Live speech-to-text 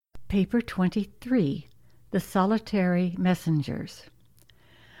Paper 23, The Solitary Messengers.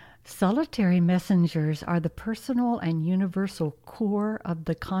 Solitary messengers are the personal and universal core of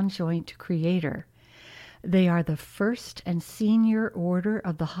the conjoint creator. They are the first and senior order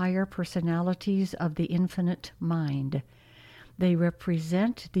of the higher personalities of the infinite mind. They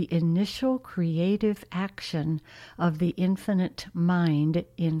represent the initial creative action of the infinite mind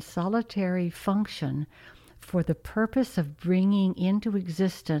in solitary function for the purpose of bringing into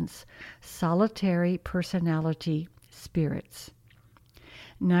existence solitary personality spirits.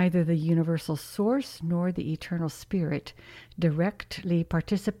 Neither the universal source nor the eternal spirit directly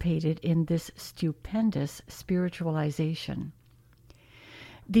participated in this stupendous spiritualization.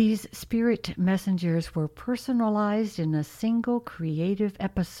 These spirit messengers were personalized in a single creative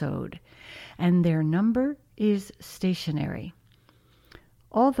episode, and their number is stationary.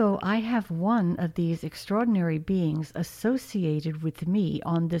 Although I have one of these extraordinary beings associated with me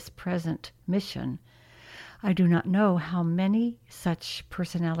on this present mission, I do not know how many such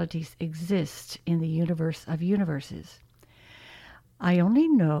personalities exist in the universe of universes. I only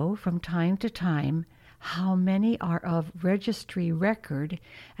know from time to time how many are of registry record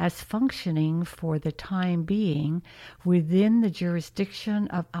as functioning for the time being within the jurisdiction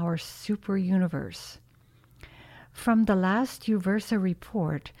of our super-universe. From the last Uversa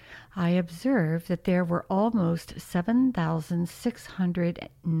report, I observed that there were almost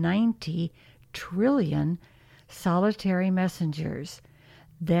 7,690 trillion solitary messengers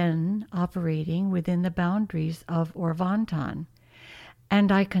then operating within the boundaries of Orvonton, and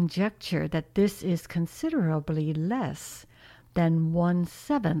I conjecture that this is considerably less than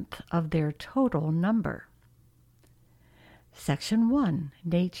 1/7 of their total number. Section 1.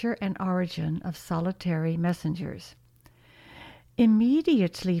 Nature and Origin of Solitary Messengers.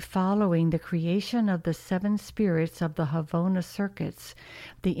 Immediately following the creation of the 7 spirits of the Havona circuits,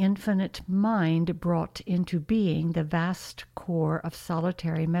 the infinite mind brought into being the vast core of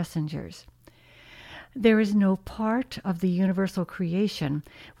solitary messengers. There is no part of the universal creation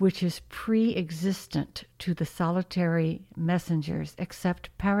which is pre-existent to the solitary messengers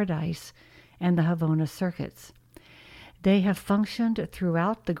except Paradise and the Havona circuits. They have functioned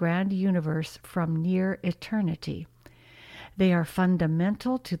throughout the grand universe from near eternity. They are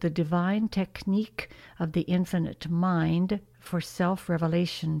fundamental to the divine technique of the infinite mind for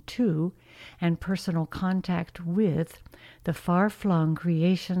self-revelation to and personal contact with the far-flung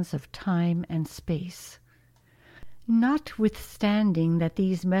creations of time and space. Notwithstanding that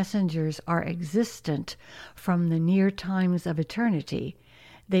these messengers are existent from the near times of eternity,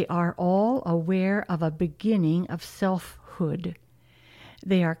 they are all aware of a beginning of selfhood.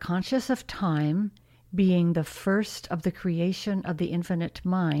 They are conscious of time, being the first of the creation of the infinite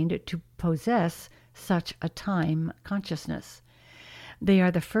mind to possess such a time consciousness. They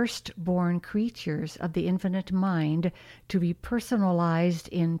are the first-born creatures of the infinite mind to be personalized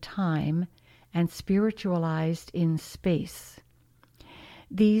in time and spiritualized in space.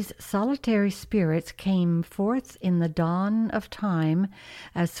 These solitary spirits came forth in the dawn of time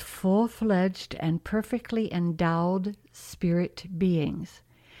as full-fledged and perfectly endowed spirit beings.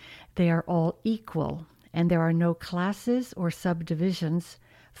 They are all equal, and there are no classes or subdivisions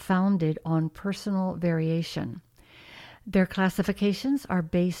founded on personal variation. Their classifications are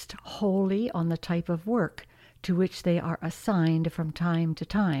based wholly on the type of work to which they are assigned from time to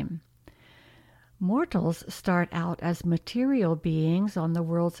time. Mortals start out as material beings on the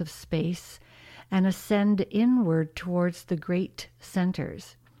worlds of space and ascend inward towards the great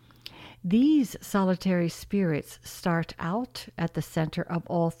centers. These solitary spirits start out at the center of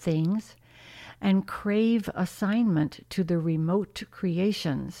all things and crave assignment to the remote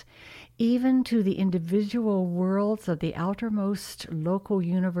creations, even to the individual worlds of the outermost local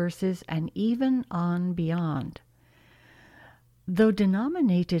universes and even on beyond. Though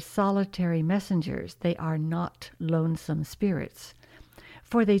denominated solitary messengers, they are not lonesome spirits,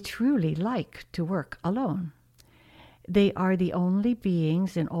 for they truly like to work alone. They are the only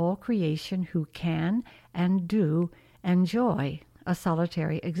beings in all creation who can and do enjoy a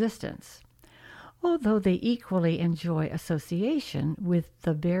solitary existence, although they equally enjoy association with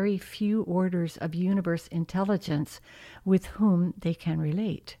the very few orders of universe intelligence with whom they can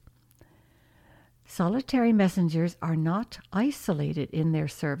relate. Solitary messengers are not isolated in their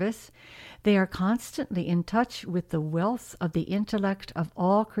service. They are constantly in touch with the wealth of the intellect of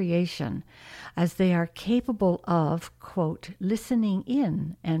all creation, as they are capable of, quote, listening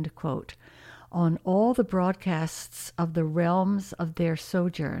in, end quote, on all the broadcasts of the realms of their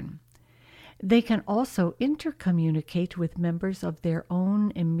sojourn. They can also intercommunicate with members of their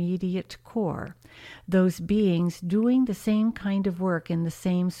own immediate core, those beings doing the same kind of work in the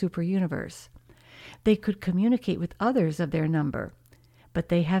same superuniverse. They could communicate with others of their number, but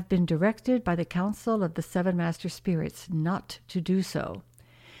they have been directed by the Council of the Seven Master Spirits not to do so.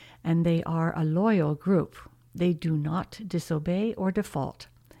 And they are a loyal group. They do not disobey or default.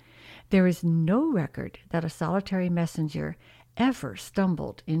 There is no record that a solitary messenger ever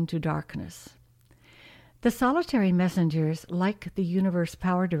stumbled into darkness. The solitary messengers, like the universe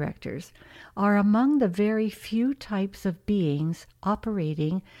power directors, are among the very few types of beings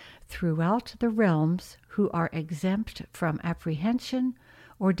operating throughout the realms who are exempt from apprehension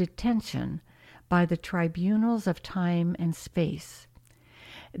or detention by the tribunals of time and space.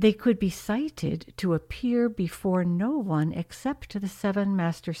 They could be cited to appear before no one except the seven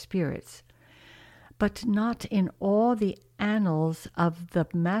master spirits, but not in all the annals of the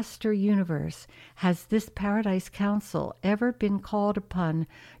master universe has this Paradise Council ever been called upon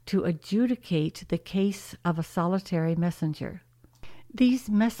to adjudicate the case of a solitary messenger. These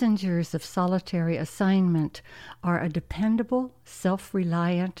messengers of solitary assignment are a dependable,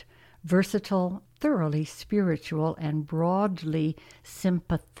 self-reliant, versatile, thoroughly spiritual, and broadly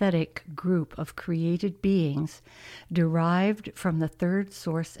sympathetic group of created beings derived from the third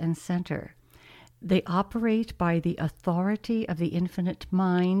source and center. They operate by the authority of the infinite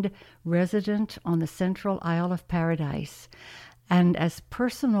mind resident on the central Isle of Paradise, and as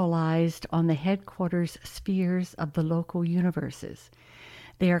personalized on the headquarters spheres of the local universes.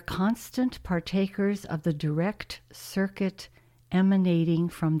 They are constant partakers of the direct circuit emanating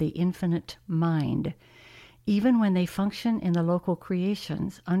from the infinite mind, even when they function in the local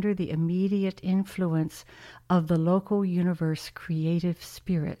creations under the immediate influence of the local universe creative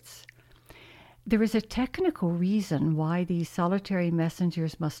spirits. There is a technical reason why these solitary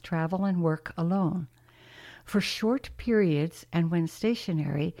messengers must travel and work alone. For short periods and when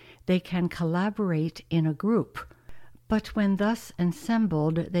stationary, they can collaborate in a group, but when thus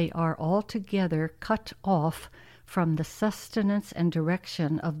assembled, they are altogether cut off from the sustenance and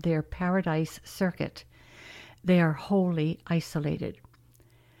direction of their paradise circuit. They are wholly isolated.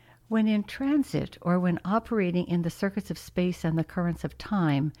 When in transit or when operating in the circuits of space and the currents of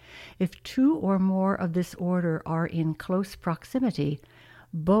time, if two or more of this order are in close proximity,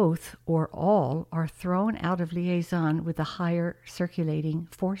 both or all are thrown out of liaison with the higher circulating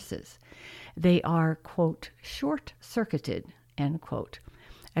forces. They are, quote, short-circuited, end quote,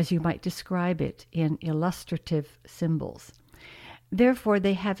 as you might describe it in illustrative symbols. Therefore,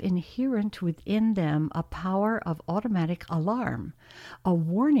 they have inherent within them a power of automatic alarm, a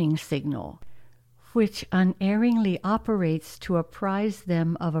warning signal, which unerringly operates to apprise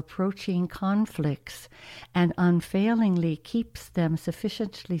them of approaching conflicts and unfailingly keeps them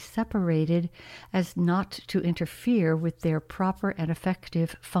sufficiently separated as not to interfere with their proper and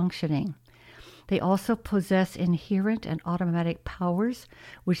effective functioning. They also possess inherent and automatic powers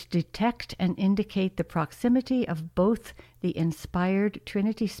which detect and indicate the proximity of both the inspired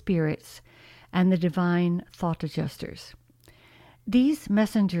Trinity spirits and the divine thought adjusters. These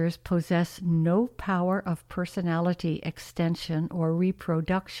messengers possess no power of personality extension or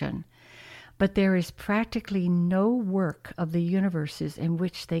reproduction, but there is practically no work of the universes in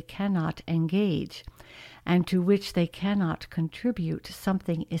which they cannot engage, and to which they cannot contribute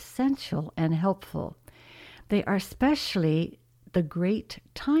something essential and helpful. They are especially the great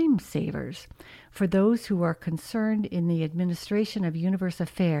time savers for those who are concerned in the administration of universe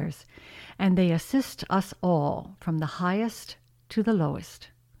affairs, and they assist us all from the highest to the lowest.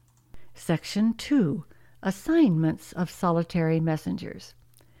 Section 2. Assignments of solitary messengers.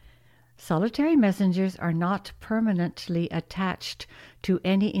 Solitary messengers are not permanently attached to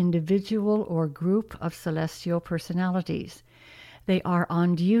any individual or group of celestial personalities. They are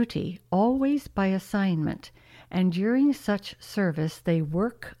on duty, always by assignment, and during such service they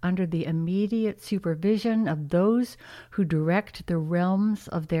work under the immediate supervision of those who direct the realms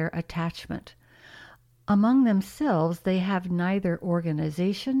of their attachment. Among themselves they have neither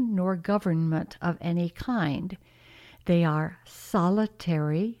organization nor government of any kind. They are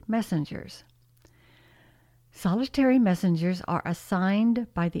solitary messengers. Solitary messengers are assigned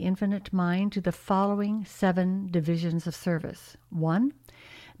by the infinite mind to the following 7 divisions of service. 1.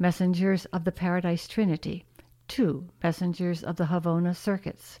 Messengers of the Paradise Trinity. 2. Messengers of the Havona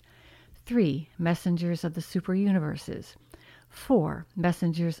circuits. 3. Messengers of the superuniverses. 4.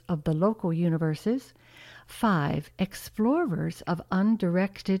 Messengers of the local universes. 5. Explorers of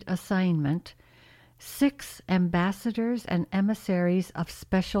undirected assignment. 6. Ambassadors and emissaries of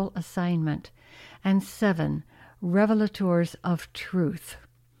special assignment. And 7. Revelators of truth.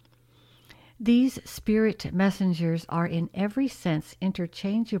 These spirit messengers are in every sense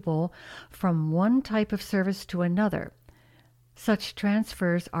interchangeable from one type of service to another. Such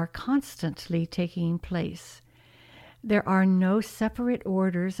transfers are constantly taking place. There are no separate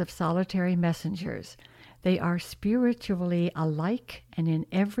orders of solitary messengers. They are spiritually alike and in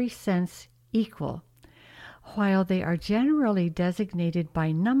every sense equal. While they are generally designated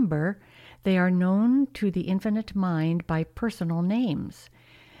by number, they are known to the infinite mind by personal names.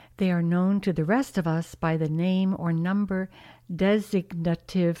 They are known to the rest of us by the name or number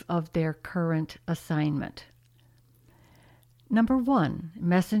designative of their current assignment. Number 1,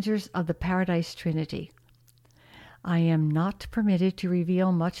 messengers of the Paradise Trinity. I am not permitted to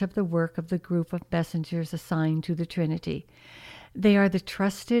reveal much of the work of the group of messengers assigned to the Trinity. They are the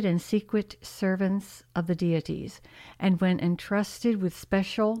trusted and secret servants of the deities, and when entrusted with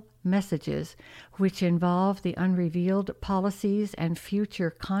special messages which involve the unrevealed policies and future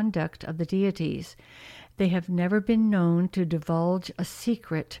conduct of the deities, they have never been known to divulge a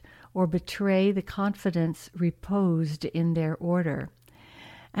secret or betray the confidence reposed in their order.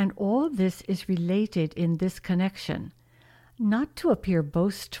 And all this is related in this connection, not to appear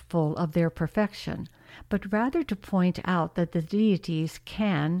boastful of their perfection, but rather to point out that the deities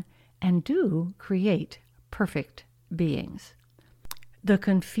can and do create perfect beings. The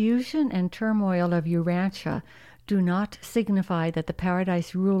confusion and turmoil of Urantia do not signify that the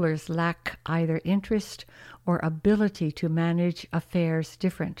paradise rulers lack either interest or ability to manage affairs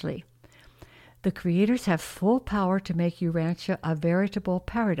differently. The creators have full power to make Urantia a veritable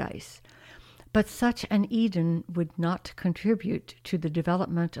paradise, but such an Eden would not contribute to the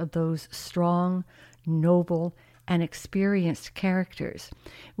development of those strong, noble, and experienced characters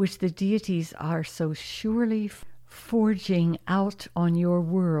which the deities are so surely forging out on your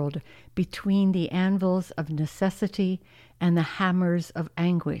world between the anvils of necessity and the hammers of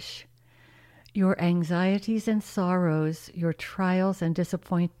anguish. Your anxieties and sorrows, your trials and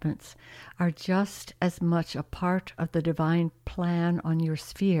disappointments are just as much a part of the divine plan on your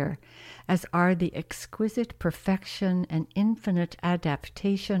sphere as are the exquisite perfection and infinite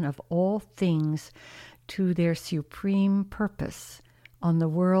adaptation of all things to their supreme purpose on the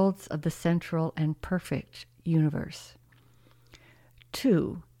worlds of the central and perfect universe.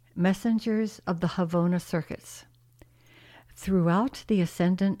 2. Messengers of the Havona circuits. Throughout the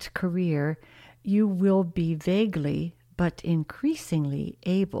ascendant career, you will be vaguely but increasingly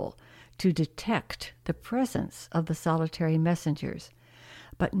able to detect the presence of the solitary messengers,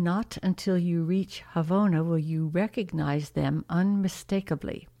 but not until you reach Havona will you recognize them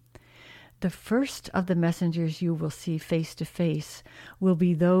unmistakably. The first of the messengers you will see face to face will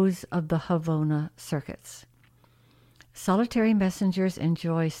be those of the Havona circuits. Solitary messengers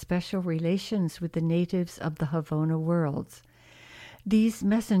enjoy special relations with the natives of the Havona worlds. These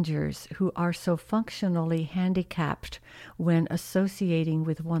messengers, who are so functionally handicapped when associating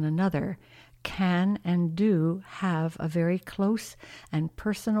with one another, can and do have a very close and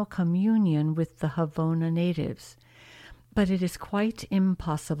personal communion with the Havona natives. But it is quite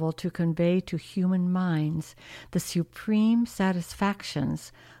impossible to convey to human minds the supreme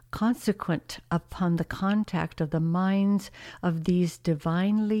satisfactions consequent upon the contact of the minds of these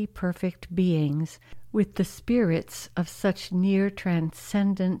divinely perfect beings with the spirits of such near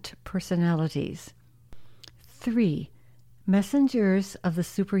transcendent personalities. 3. Messengers of the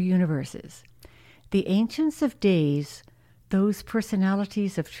superuniverses. The Ancients of Days, those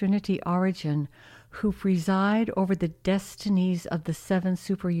personalities of Trinity origin who preside over the destinies of the 7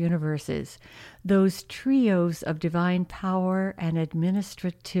 superuniverses, those trios of divine power and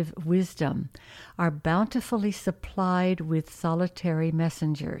administrative wisdom, are bountifully supplied with solitary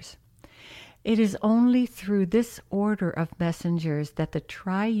messengers. It is only through this order of messengers that the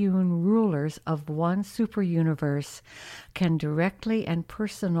triune rulers of one superuniverse can directly and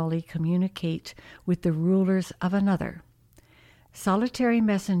personally communicate with the rulers of another. Solitary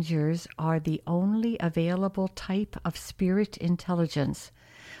messengers are the only available type of spirit intelligence,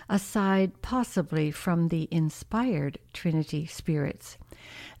 aside possibly from the inspired Trinity spirits,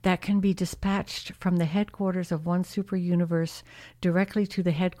 that can be dispatched from the headquarters of one superuniverse directly to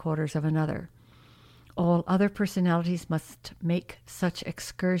the headquarters of another. All other personalities must make such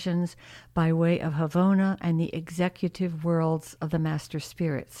excursions by way of Havona and the executive worlds of the master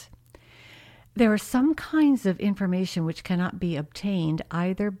spirits. There are some kinds of information which cannot be obtained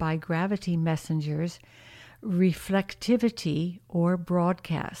either by gravity messengers, reflectivity, or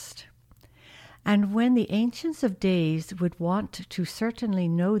broadcast. And when the Ancients of Days would want to certainly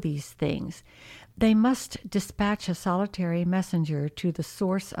know these things, they must dispatch a solitary messenger to the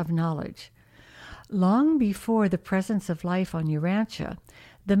source of knowledge. Long before the presence of life on Urantia,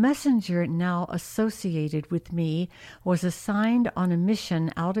 The messenger now associated with me was assigned on a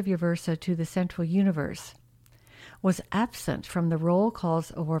mission out of Yaversa to the central universe, was absent from the roll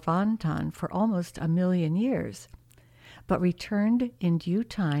calls of Orvantan for almost 1,000,000 years, but returned in due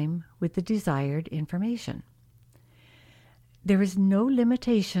time with the desired information. There is no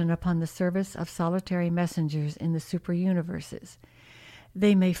limitation upon the service of solitary messengers in the superuniverses.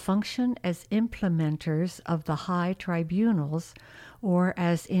 They may function as implementers of the high tribunals or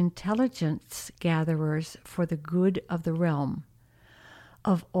as intelligence gatherers for the good of the realm.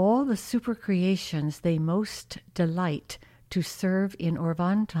 Of all the supercreations, they most delight to serve in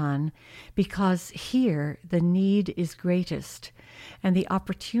Orvantan because here the need is greatest and the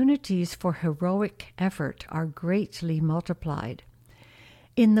opportunities for heroic effort are greatly multiplied.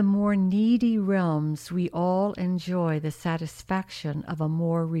 In the more needy realms, we all enjoy the satisfaction of a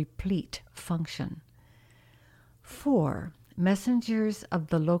more replete function. 4. Messengers of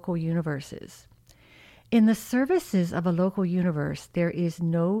the local universes. In the services of a local universe, there is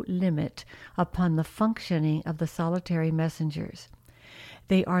no limit upon the functioning of the solitary messengers.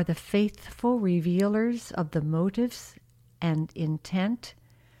 They are the faithful revealers of the motives and intent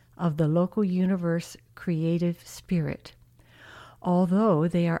of the local universe creative spirit, although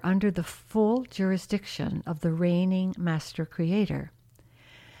they are under the full jurisdiction of the reigning master creator.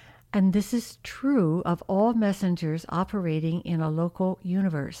 And this is true of all messengers operating in a local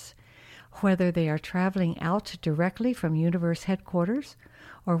universe, whether they are traveling out directly from universe headquarters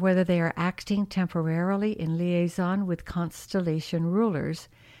or whether they are acting temporarily in liaison with constellation rulers,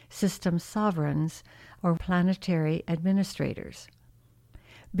 system sovereigns, or planetary administrators.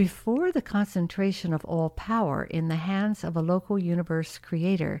 Before the concentration of all power in the hands of a local universe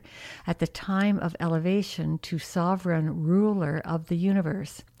creator at the time of elevation to sovereign ruler of the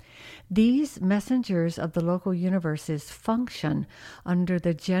universe, these messengers of the local universes function under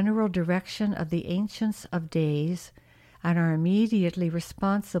the general direction of the Ancients of Days and are immediately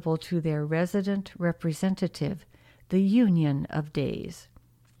responsible to their resident representative, the Union of Days.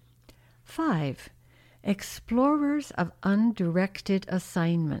 5. Explorers of undirected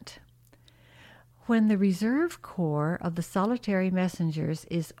assignment. When the reserve corps of the solitary messengers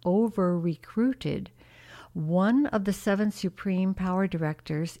is over-recruited, one of the 7 Supreme Power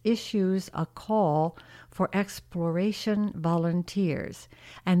Directors issues a call for exploration volunteers,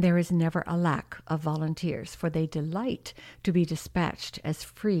 and there is never a lack of volunteers, for they delight to be dispatched as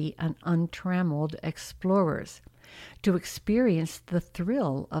free and untrammeled explorers, to experience the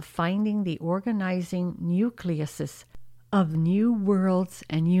thrill of finding the organizing nucleuses of new worlds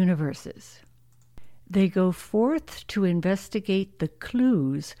and universes. They go forth to investigate the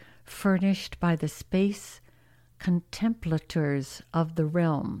clues furnished by the space contemplators of the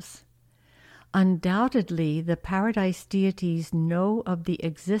realms. Undoubtedly, the paradise deities know of the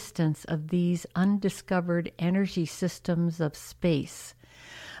existence of these undiscovered energy systems of space,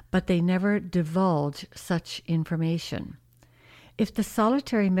 but they never divulge such information. If the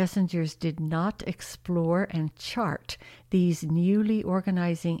solitary messengers did not explore and chart these newly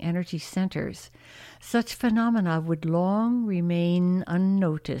organizing energy centers, such phenomena would long remain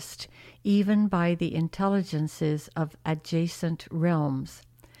unnoticed, even by the intelligences of adjacent realms.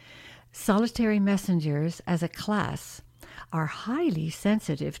 Solitary messengers, as a class, are highly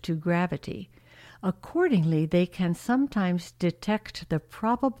sensitive to gravity. Accordingly, they can sometimes detect the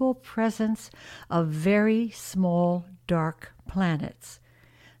probable presence of very small dark planets,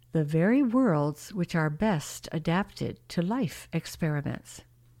 the very worlds which are best adapted to life experiments.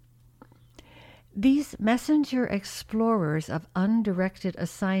 These messenger explorers of undirected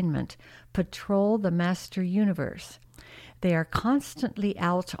assignment patrol the master universe. They are constantly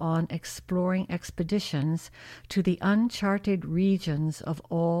out on exploring expeditions to the uncharted regions of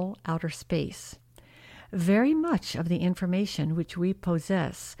all outer space. Very much of the information which we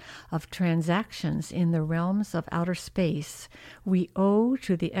possess of transactions in the realms of outer space we owe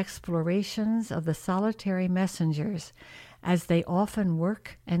to the explorations of the solitary messengers, as they often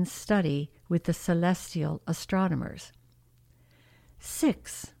work and study with the celestial astronomers.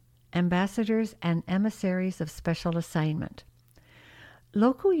 6. Ambassadors and emissaries of special assignment.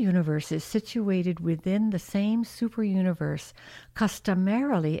 Local universes situated within the same superuniverse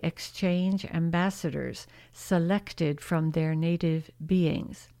customarily exchange ambassadors selected from their native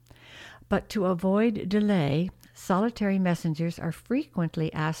beings. But to avoid delay, solitary messengers are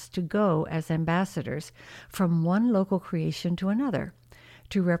frequently asked to go as ambassadors from one local creation to another,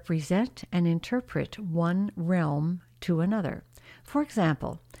 to represent and interpret one realm to another. For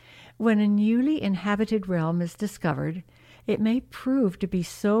example, when a newly inhabited realm is discovered, it may prove to be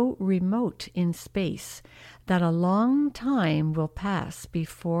so remote in space that a long time will pass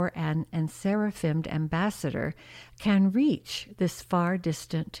before an enseraphimed ambassador can reach this far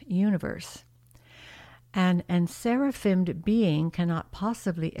distant universe. An enseraphimed being cannot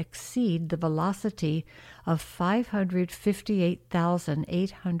possibly exceed the velocity of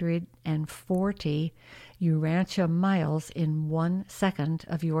 558,840 Urantia miles in 1 second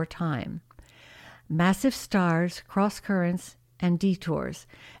of your time. Massive stars, cross-currents, and detours,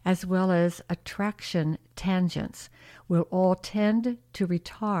 as well as attraction tangents, will all tend to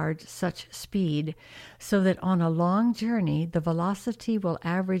retard such speed, so that on a long journey the velocity will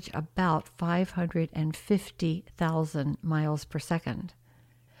average about 550,000 miles per second.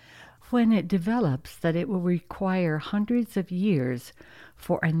 When it develops that it will require hundreds of years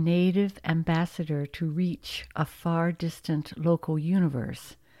for a native ambassador to reach a far distant local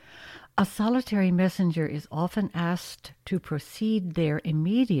universe, a solitary messenger is often asked to proceed there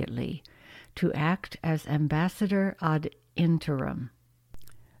immediately to act as ambassador ad interim.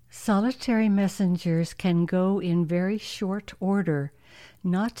 Solitary messengers can go in very short order,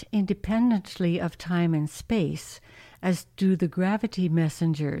 not independently of time and space, as do the gravity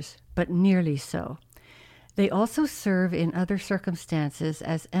messengers, but nearly so. They also serve in other circumstances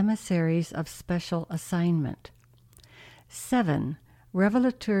as emissaries of special assignment. 7.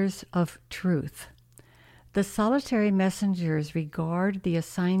 Revelators of truth. The solitary messengers regard the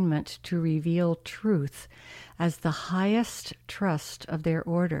assignment to reveal truth as the highest trust of their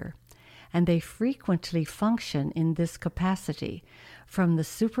order, and they frequently function in this capacity, from the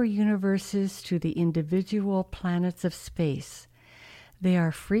superuniverses to the individual planets of space. They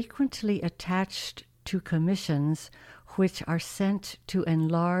are frequently attached to commissions which are sent to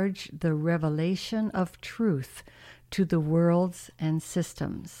enlarge the revelation of truth to the worlds and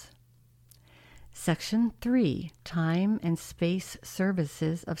systems. Section 3. Time and Space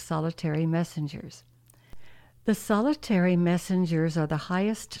Services of Solitary Messengers. The solitary messengers are the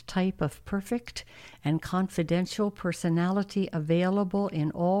highest type of perfect and confidential personality available in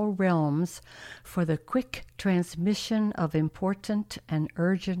all realms for the quick transmission of important and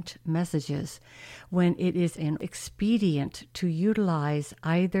urgent messages when it is inexpedient to utilize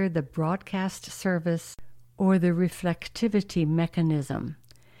either the broadcast service or the reflectivity mechanism.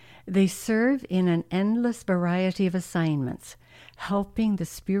 They serve in an endless variety of assignments, helping the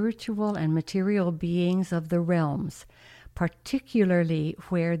spiritual and material beings of the realms, particularly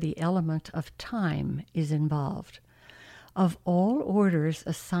where the element of time is involved. Of all orders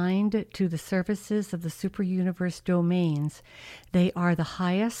assigned to the services of the superuniverse domains, they are the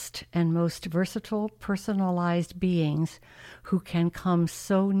highest and most versatile personalized beings who can come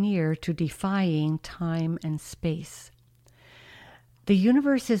so near to defying time and space. The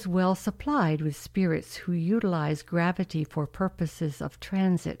universe is well supplied with spirits who utilize gravity for purposes of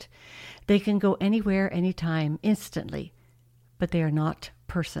transit. They can go anywhere, anytime, instantly, but they are not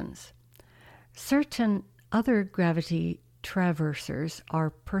persons. Certain other gravity traversers are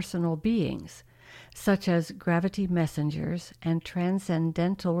personal beings, such as gravity messengers and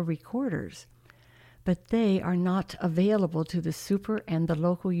transcendental recorders, but they are not available to the super and the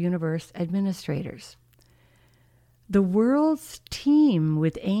local universe administrators. The worlds teem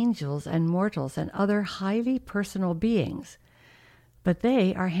with angels and mortals and other highly personal beings, but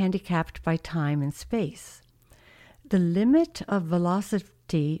they are handicapped by time and space. The limit of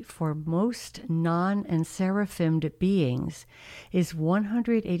velocity for most non-enseraphimed beings is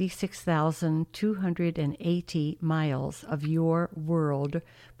 186,280 miles of your world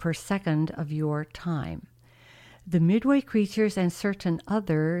per second of your time. The midway creatures and certain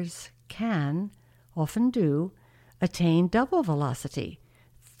others can, often do, attain double velocity,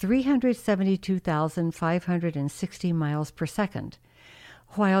 372,560 miles per second,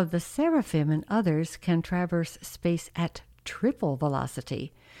 while the seraphim and others can traverse space at triple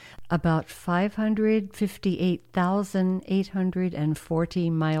velocity, about 558,840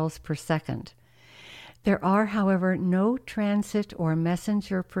 miles per second. There are, however, no transit or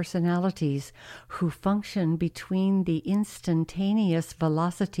messenger personalities who function between the instantaneous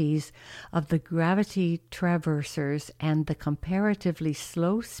velocities of the gravity traversers and the comparatively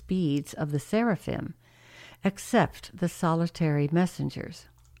slow speeds of the seraphim, except the solitary messengers.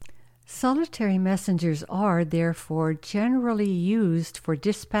 Solitary messengers are, therefore, generally used for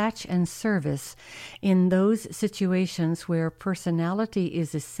dispatch and service in those situations where personality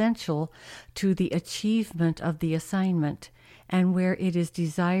is essential to the achievement of the assignment, and where it is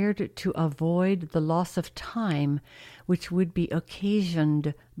desired to avoid the loss of time which would be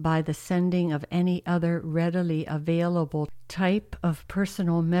occasioned by the sending of any other readily available type of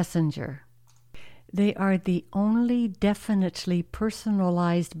personal messenger. They are the only definitely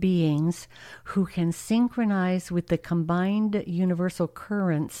personalized beings who can synchronize with the combined universal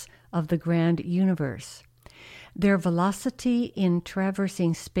currents of the grand universe. Their velocity in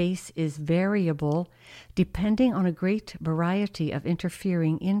traversing space is variable, depending on a great variety of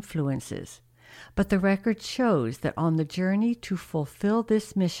interfering influences. But the record shows that on the journey to fulfill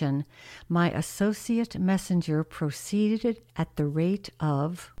this mission, my associate messenger proceeded at the rate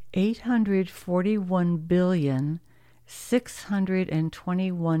of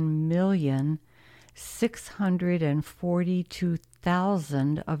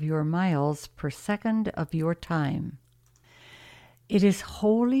 841,621,642,000 of your miles per second of your time. It is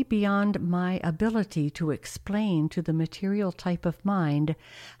wholly beyond my ability to explain to the material type of mind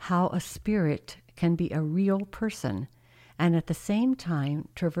how a spirit can be a real person and at the same time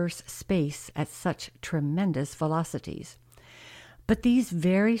traverse space at such tremendous velocities. But these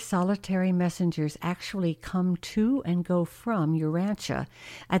very solitary messengers actually come to and go from Urantia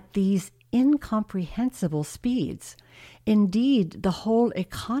at these incomprehensible speeds. Indeed, the whole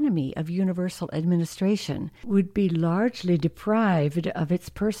economy of universal administration would be largely deprived of its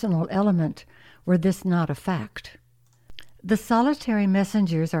personal element were this not a fact. The solitary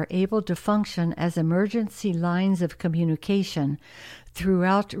messengers are able to function as emergency lines of communication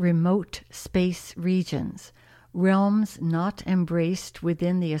throughout remote space regions, realms not embraced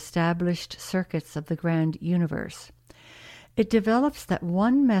within the established circuits of the grand universe. It develops that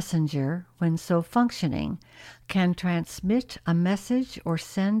one messenger, when so functioning, can transmit a message or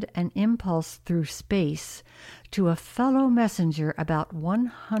send an impulse through space to a fellow messenger about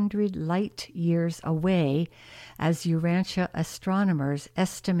 100 light years away, as Urantia astronomers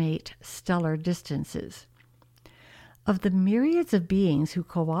estimate stellar distances. Of the myriads of beings who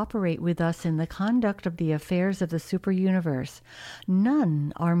cooperate with us in the conduct of the affairs of the superuniverse,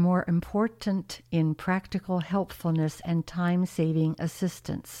 none are more important in practical helpfulness and time-saving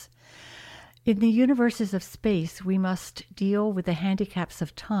assistance. In the universes of space, we must deal with the handicaps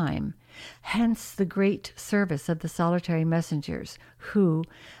of time, hence the great service of the solitary messengers, who,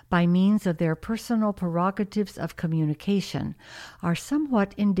 by means of their personal prerogatives of communication, are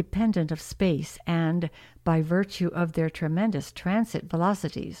somewhat independent of space and, by virtue of their tremendous transit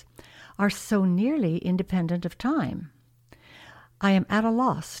velocities, are so nearly independent of time. I am at a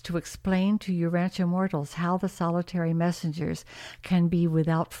loss to explain to Urantia mortals how the solitary messengers can be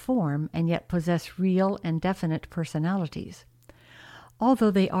without form and yet possess real and definite personalities.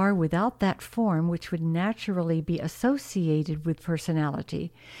 Although they are without that form which would naturally be associated with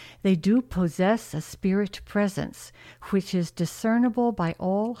personality, they do possess a spirit presence which is discernible by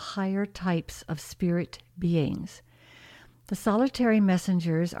all higher types of spirit beings. The solitary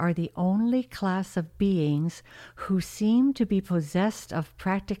messengers are the only class of beings who seem to be possessed of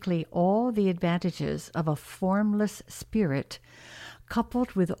practically all the advantages of a formless spirit,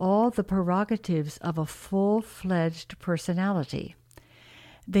 coupled with all the prerogatives of a full-fledged personality.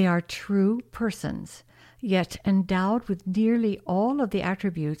 They are true persons, yet endowed with nearly all of the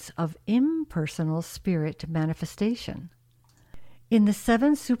attributes of impersonal spirit manifestation. In the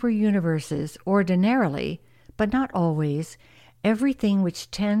 7 superuniverses, ordinarily, but not always, everything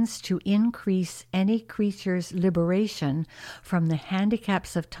which tends to increase any creature's liberation from the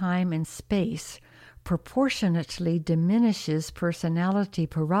handicaps of time and space proportionately diminishes personality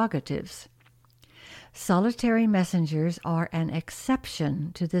prerogatives. Solitary messengers are an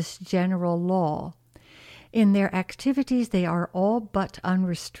exception to this general law. In their activities, they are all but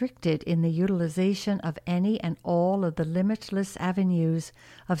unrestricted in the utilization of any and all of the limitless avenues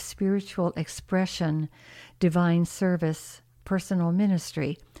of spiritual expression, divine service, personal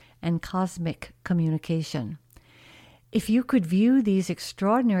ministry, and cosmic communication. If you could view these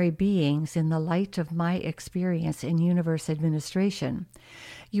extraordinary beings in the light of my experience in universe administration,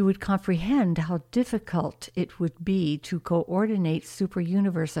 you would comprehend how difficult it would be to coordinate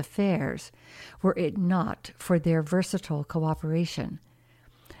superuniverse affairs were it not for their versatile cooperation.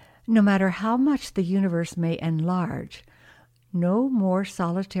 No matter how much the universe may enlarge, no more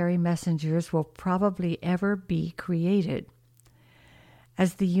solitary messengers will probably ever be created.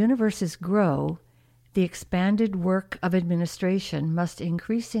 As the universes grow, the expanded work of administration must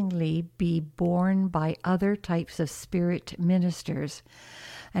increasingly be borne by other types of spirit ministers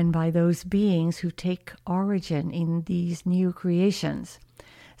and by those beings who take origin in these new creations,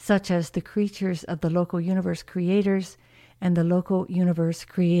 such as the creatures of the local universe creators and the local universe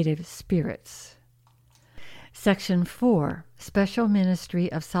creative spirits. Section 4. Special Ministry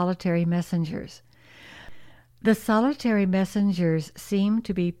of Solitary Messengers. The solitary messengers seem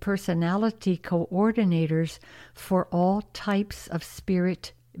to be personality coordinators for all types of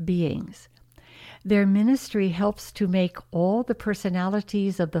spirit beings. Their ministry helps to make all the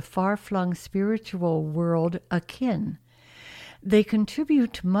personalities of the far-flung spiritual world akin. They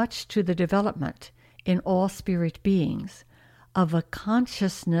contribute much to the development in all spirit beings of a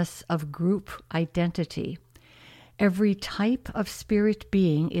consciousness of group identity. Every type of spirit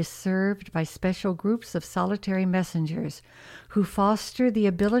being is served by special groups of solitary messengers who foster the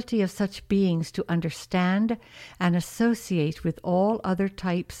ability of such beings to understand and associate with all other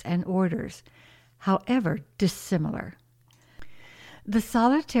types and orders, however dissimilar. The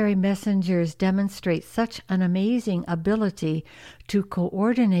solitary messengers demonstrate such an amazing ability to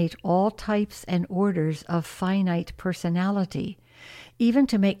coordinate all types and orders of finite personality, even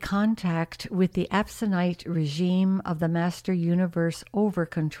to make contact with the absonite regime of the Master Universe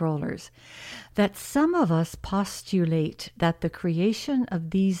over-controllers, that some of us postulate that the creation of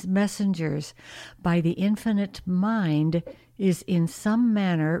these messengers by the infinite mind is in some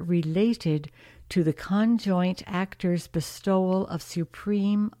manner related to the conjoint actor's bestowal of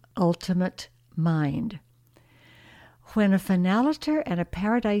supreme ultimate mind. When a finaliter and a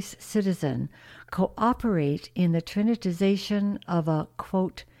paradise citizen cooperate in the trinitization of a,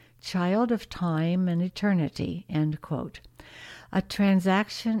 quote, child of time and eternity, end quote, a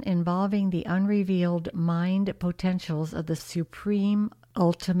transaction involving the unrevealed mind potentials of the supreme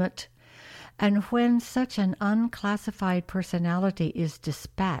ultimate, and when such an unclassified personality is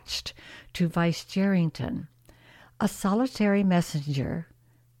dispatched to Vicegerrington, a solitary messenger,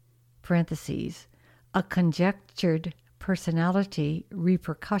 parentheses, a conjectured personality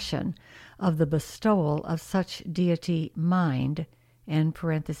repercussion of the bestowal of such deity mind, end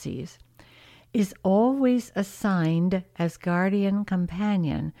parentheses, is always assigned as guardian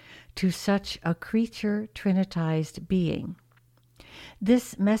companion to such a creature trinitized being.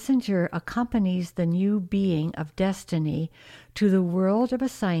 This messenger accompanies the new being of destiny to the world of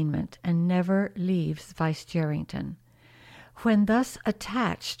assignment and never leaves Vicegerrington. When thus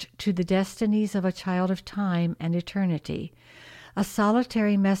attached to the destinies of a child of time and eternity, a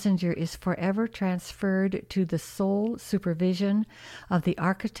solitary messenger is forever transferred to the sole supervision of the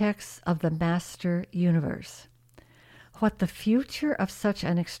architects of the Master Universe. What the future of such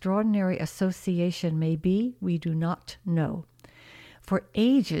an extraordinary association may be, we do not know. For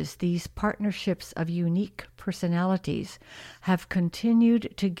ages, these partnerships of unique personalities have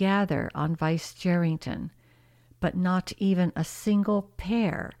continued to gather on Vicegerrington, but not even a single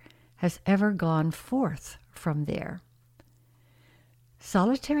pair has ever gone forth from there.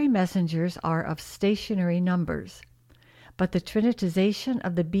 Solitary messengers are of stationary numbers, but the trinitization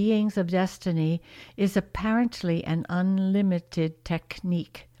of the beings of destiny is apparently an unlimited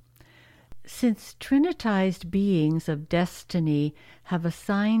technique. Since trinitized beings of destiny have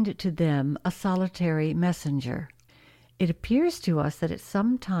assigned to them a solitary messenger, it appears to us that at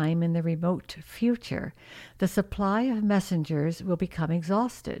some time in the remote future, the supply of messengers will become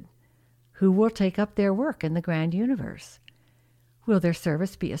exhausted. Who will take up their work in the grand universe? Will their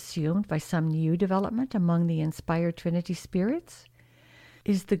service be assumed by some new development among the inspired Trinity spirits?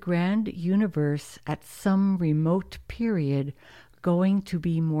 Is the grand universe at some remote period going to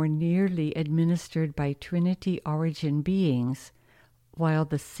be more nearly administered by Trinity origin beings, while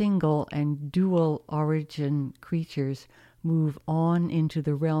the single and dual origin creatures move on into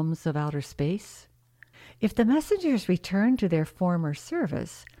the realms of outer space? If the messengers return to their former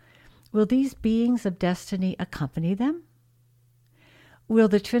service, will these beings of destiny accompany them? Will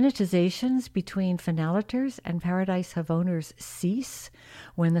the trinitizations between finaliters and paradise havoners cease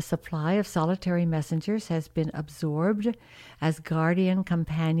when the supply of solitary messengers has been absorbed as guardian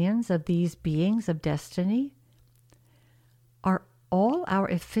companions of these beings of destiny? Are all our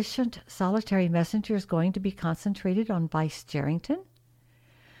efficient solitary messengers going to be concentrated on Vicegerrington?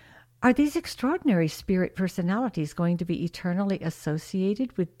 Are these extraordinary spirit personalities going to be eternally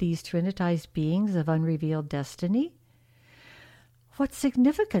associated with these trinitized beings of unrevealed destiny? What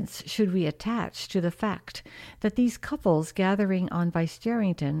significance should we attach to the fact that these couples gathering on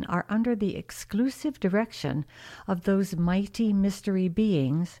Vicegerrington are under the exclusive direction of those mighty mystery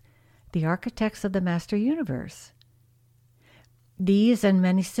beings, the architects of the Master Universe? These and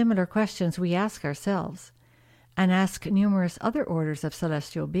many similar questions we ask ourselves, and ask numerous other orders of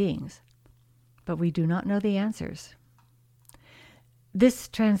celestial beings, but we do not know the answers. This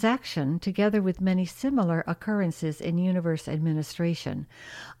transaction, together with many similar occurrences in universe administration,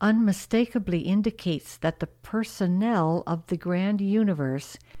 unmistakably indicates that the personnel of the grand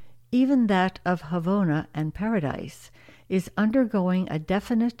universe, even that of Havona and Paradise, is undergoing a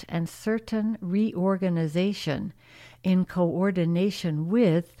definite and certain reorganization in coordination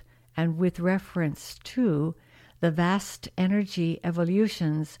with and with reference to the vast energy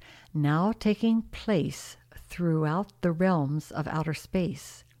evolutions now taking place throughout the realms of outer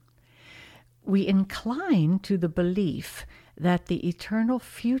space. We incline to the belief that the eternal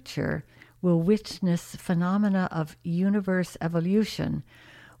future will witness phenomena of universe evolution,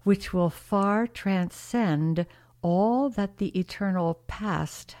 which will far transcend all that the eternal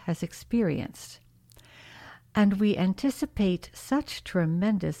past has experienced. And we anticipate such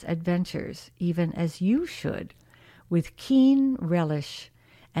tremendous adventures, even as you should, with keen relish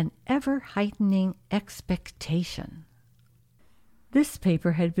and ever-heightening expectation. This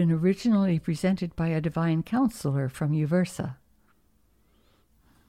paper had been originally presented by a divine counselor from Uversa.